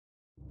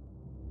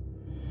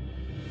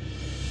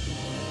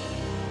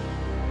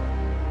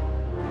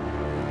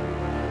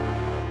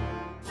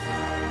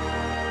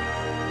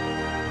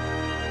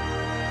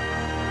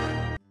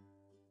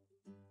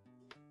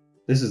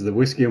This is the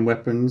Whisky and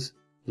Weapons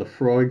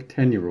Laphroaig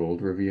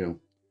 10-year-old review.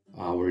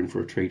 We're in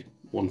for a treat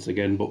once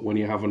again, but when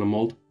you're having a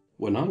malt,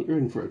 when aren't you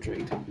in for a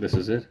treat? This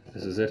is it.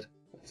 This is it.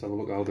 Let's have a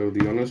look. I'll do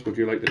the honours. Would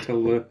you like to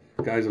tell the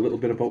guys a little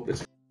bit about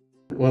this?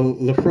 Well,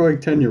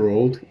 Laphroaig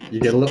 10-year-old, you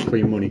get a lot for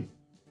your money.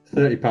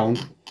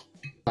 £30.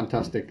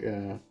 Fantastic,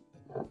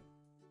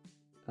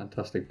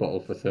 fantastic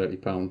bottle for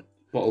 £30.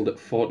 Bottled at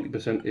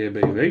 40%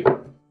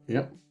 ABV.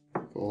 Yep.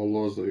 For all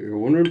those that you're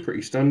wondering,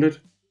 pretty standard.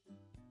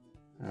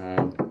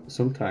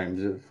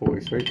 Sometimes at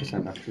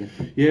 43% actually.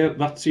 Yeah,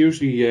 that's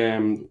usually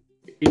in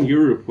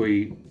Europe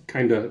we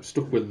kind of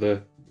stuck with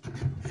the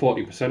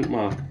 40%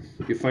 mark.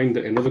 You find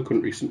that in other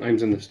countries,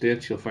 sometimes in the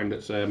States, you'll find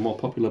it's more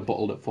popular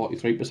bottled at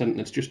 43%,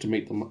 and it's just to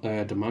meet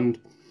the demand.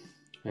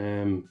 I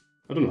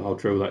don't know how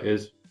true that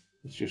is.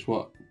 It's just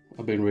what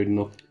I've been reading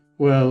up.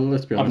 Well,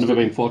 let's be honest. I've never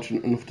been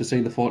fortunate enough to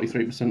see the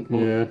 43%.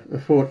 Yeah,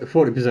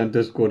 40%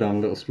 does go down a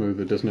little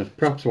smoother, doesn't it?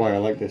 Perhaps why I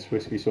like this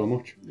whiskey so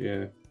much.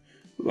 Yeah.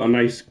 We've got a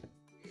nice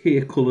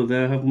hair colour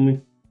there, haven't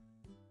we?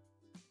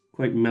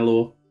 Quite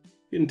mellow.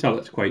 You can tell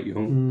it's quite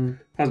young.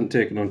 Hasn't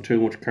taken on too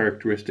much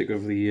characteristic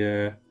of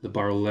the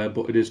barrel there,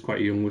 but it is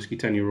quite a young whiskey,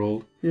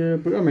 10-year-old. Yeah,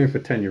 but I mean for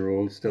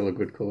 10-year-old, still a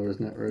good colour,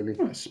 isn't it? Really.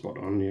 That's spot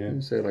on, yeah.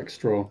 Say like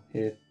straw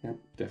here. Yeah.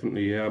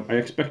 Definitely, yeah. I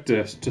expect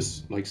to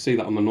like see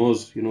that on the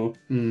nose, you know.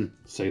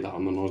 Say that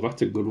on the nose.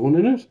 That's a good one,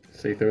 isn't it?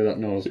 See through that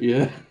nose.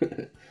 Yeah.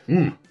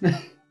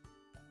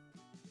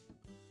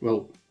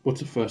 Well,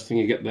 what's the first thing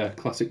you get there?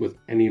 Classic with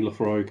any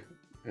Laphroaig.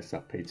 It's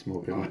that peat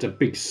smoke. It's a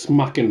big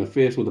smack in the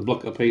face with a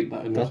block of peat.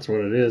 That's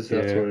what it is.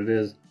 That's what it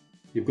is.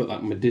 You've got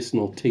that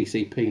medicinal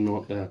TCP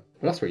note there.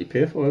 But that's what you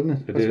pay for, isn't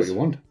it? That's what you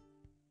want.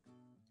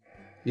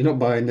 You're not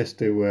buying this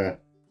to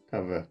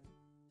have a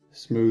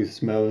smooth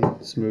smell,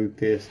 smooth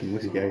taste and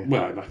whiskey.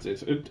 Well, that's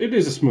it. It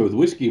is a smooth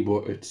whiskey,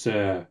 but it's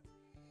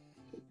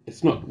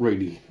not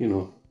really, you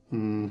know.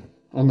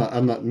 On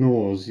that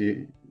nose,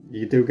 you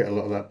do get a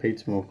lot of that peat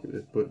smoke,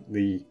 but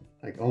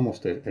like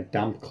almost a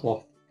damp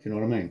cloth. Do you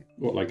know what I mean?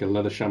 What, like a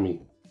leather chamois?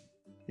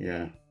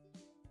 Yeah.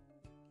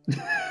 Is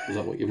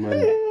that what you meant?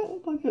 Yeah,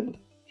 like a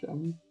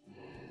chamois.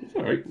 It's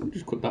alright, we'll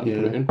just cut that and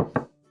put it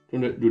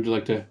in. Would you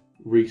like to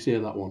re-say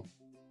that one?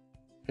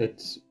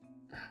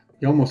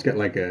 You almost get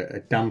like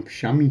a damp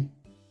chamois.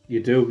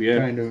 You do, yeah.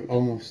 Kind of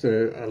almost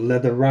a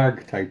leather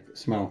rag type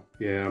smell.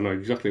 Yeah, I know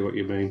exactly what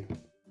you mean.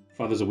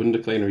 Father's a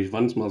window cleaner, his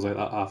van smells like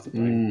that half the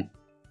time.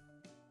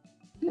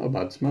 Not a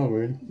bad smell,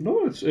 really.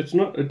 No, it's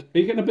not.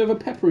 You're getting a bit of a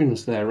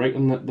pepperiness there, right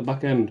on the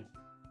back end.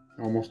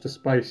 Almost a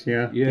spice,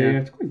 yeah. Yeah,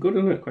 it's quite good,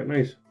 isn't it? Quite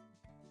nice.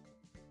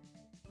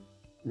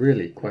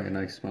 Really quite a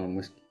nice smelling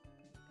whiskey.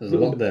 There's a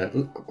lot there.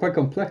 Quite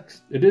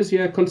complex. It is,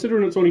 yeah.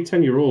 Considering it's only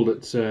 10-year-old,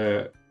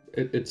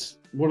 it's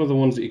one of the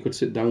ones that you could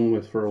sit down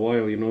with for a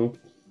while, you know.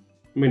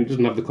 I mean, it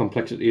doesn't have the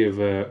complexity of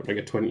like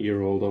a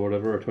 20-year-old or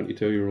whatever, or a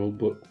 22-year-old,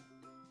 but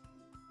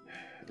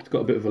it's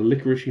got a bit of a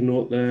licoricey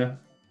note there.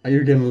 Are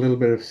you getting a little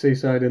bit of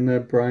seaside in there,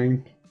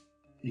 Brian?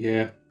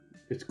 Yeah,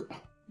 it's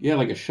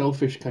like a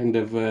shellfish kind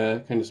of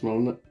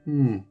smell, isn't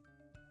it?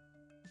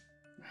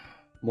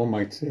 One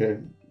might say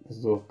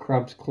as though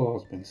crab's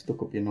claw's been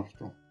stuck up your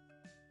nostril.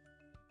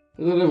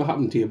 Has that ever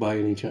happened to you by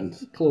any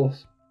chance?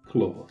 Close.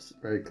 Close.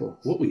 Very close.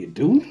 What were you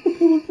doing to the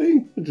poor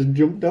thing? I just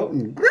jumped out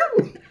and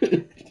grabbed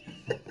it.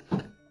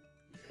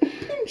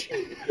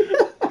 Pinchy.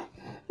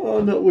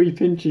 Oh, not wee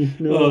pinchy.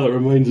 No. Oh, that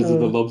reminds us of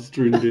the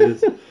lobstering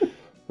days.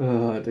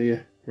 Oh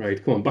dear.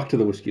 Right, come on, back to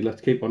the whiskey. Let's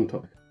keep on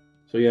topic.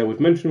 So yeah, we've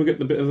mentioned we get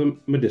the bit of a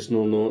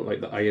medicinal note,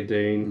 like the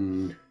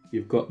iodine.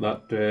 You've got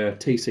that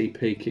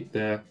TCP kick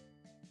there.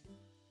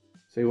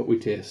 See what we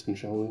tasting,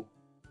 shall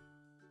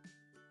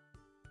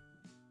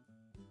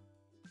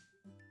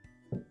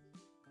we?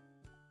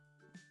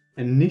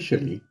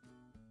 Initially,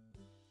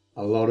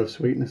 a lot of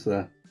sweetness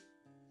there.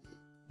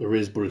 There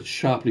is, but it's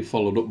sharply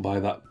followed up by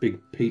that big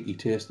peaty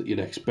taste that you'd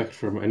expect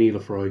from any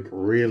Laphroaig.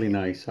 Really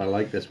nice. I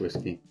like this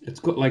whiskey.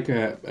 It's got like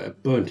a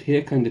burnt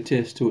hair kind of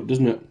taste to it,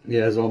 doesn't it?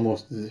 Yeah, it's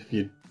almost as if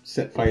you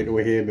set fire to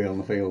a hay bale on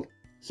the field.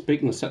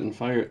 Speaking of setting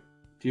fire,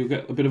 do you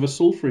get a bit of a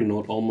sulphury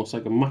note, almost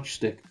like a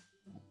matchstick,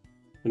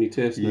 when you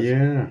taste this?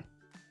 Yeah.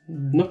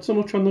 Not so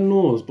much on the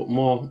nose, but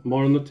more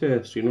on the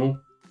taste, you know?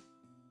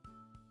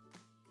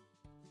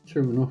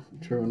 True enough,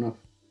 true enough.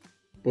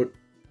 But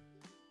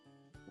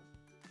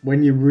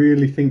when you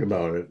really think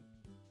about it,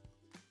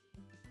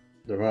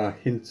 there are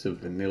hints of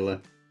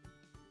vanilla,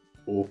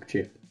 oak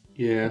chip.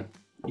 Yeah,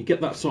 you get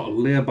that sort of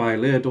layer by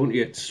layer, don't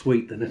you? It's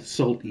sweet, then it's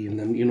salty, and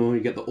then, you know, you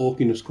get the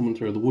oakiness coming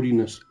through, the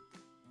woodiness.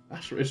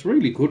 It's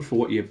really good for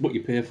what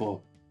you pay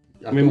for.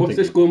 I mean, what's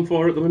this going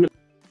for at the minute?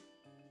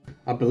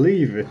 I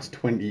believe it's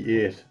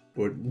 28,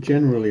 but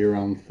generally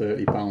around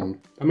 £30.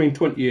 I mean,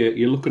 28,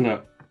 you're looking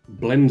at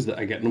blends that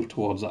are getting up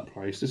towards that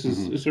price. This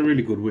is it's a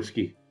really good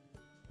whiskey.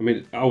 I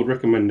mean, I would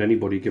recommend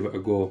anybody give it a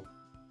go.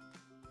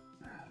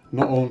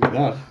 Not only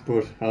that,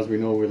 but as we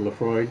know with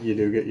Laphroaig, you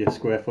do get your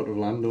square foot of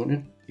land, don't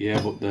you? Yeah,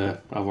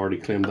 but I've already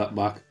claimed that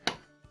back.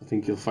 I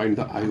think you'll find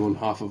that I own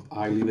half of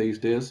Islay these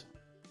days.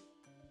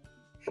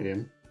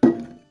 Shame.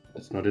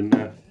 It's not in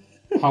there.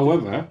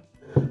 However,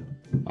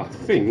 I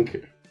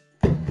think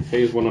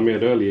Here's one I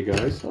made earlier,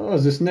 guys. Oh,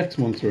 is this next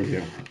month's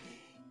review?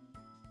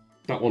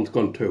 That one's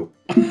gone too.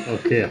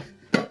 Okay.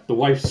 The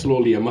wife's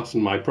slowly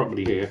amassing my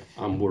property here.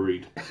 I'm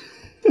worried.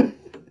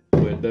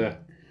 Wait there.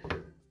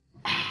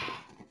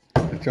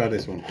 Try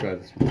this one. Try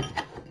this one.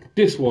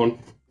 This one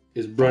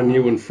is brand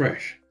new and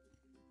fresh.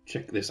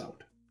 Check this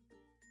out.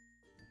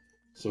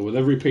 So with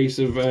every piece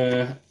of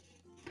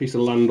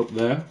land up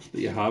there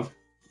that you have,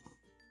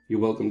 you're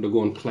welcome to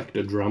go and collect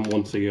a dram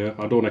once a year.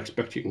 I don't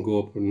expect you can go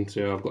up and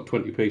say, I've got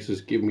 20 pieces,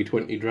 give me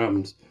 20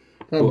 drams.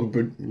 That would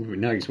be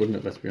nice, wouldn't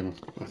it? Let's be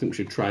honest. I think we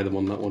should try them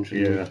on that one,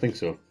 shouldn't we? Yeah, I think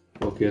so.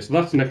 Okay, so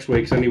that's next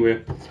week's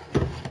anyway.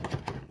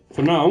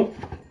 For now,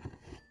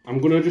 I'm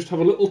going to just have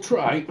a little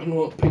try. I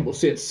know people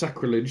say it's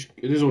sacrilege.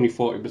 It is only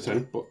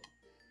 40%, but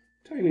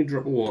tiny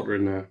drop of water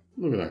in there.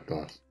 Look at that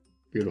glass.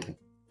 Beautiful.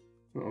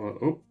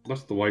 Oh,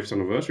 that's the wife's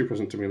anniversary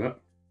present to me, that.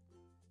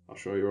 I'll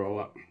show you all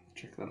that.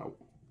 Check that out.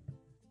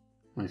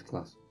 Nice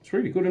glass. It's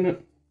really good, isn't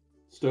it?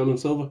 Sterling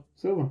silver.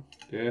 Silver.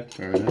 Yeah.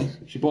 Very nice.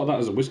 She bought that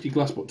as a whiskey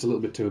glass, but it's a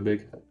little bit too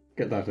big.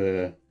 Get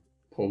that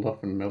pulled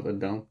off and melted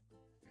down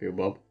for you,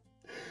 Bob.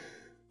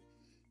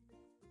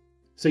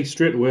 See,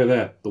 straight away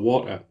there, the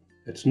water.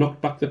 It's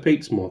knocked back the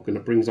peat smoke and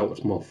it brings out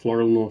its more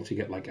floral notes. You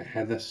get like a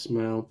heather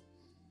smell.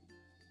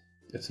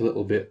 It's a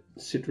little bit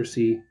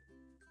citrusy.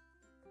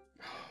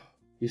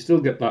 You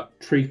still get that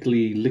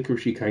treacly,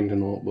 licoricey kind of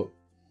note, but...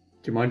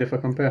 Do you mind if I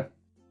compare?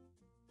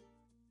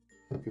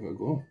 Give it a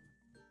go.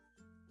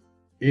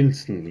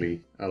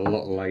 Instantly a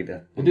lot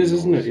lighter. It is,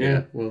 isn't it?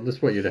 Yeah. Well,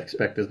 that's what you'd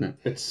expect, isn't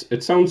it?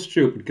 It sounds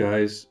stupid,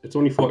 guys. It's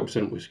only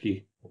 40%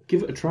 whiskey.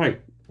 Give it a try.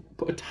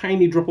 Put a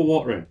tiny drop of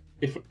water in.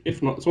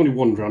 If not, it's only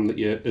 1 dram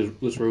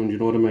that's ruined, you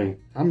know what I mean?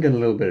 I'm getting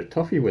a little bit of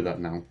toffee with that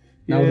now.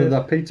 Yeah. Now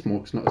that peat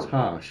smoke's not as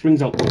harsh.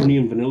 Brings out the honey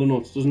and vanilla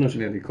notes, doesn't it?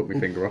 Nearly cut my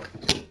finger off.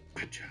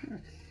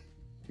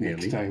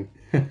 Next time.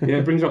 Yeah,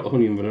 it brings out the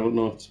honey and vanilla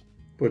notes.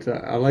 But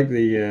I like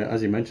the,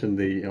 as you mentioned,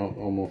 the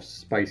almost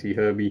spicy,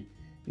 herby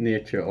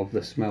nature of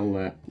the smell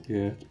there.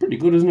 Yeah, it's pretty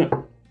good, isn't it?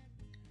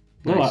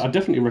 Nice. Well, I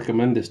definitely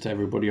recommend this to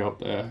everybody out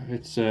there.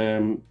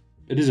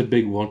 It is a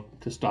big one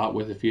to start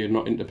with if you're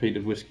not into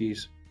peated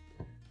whiskies.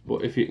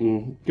 But if you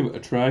can give it a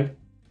try,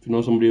 if you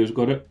know somebody who's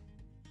got it,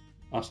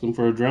 ask them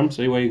for a dram,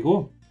 see where you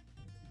go.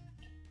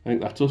 I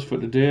think that's us for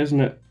today, isn't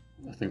it?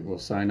 I think we'll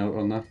sign out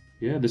on that.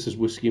 Yeah, this is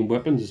Whisky and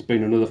Weapons. It's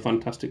been another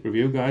fantastic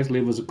review, guys.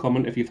 Leave us a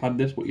comment if you've had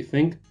this, what you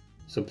think.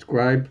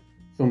 Subscribe,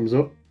 thumbs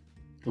up.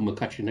 And we'll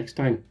catch you next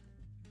time.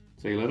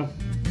 See you later.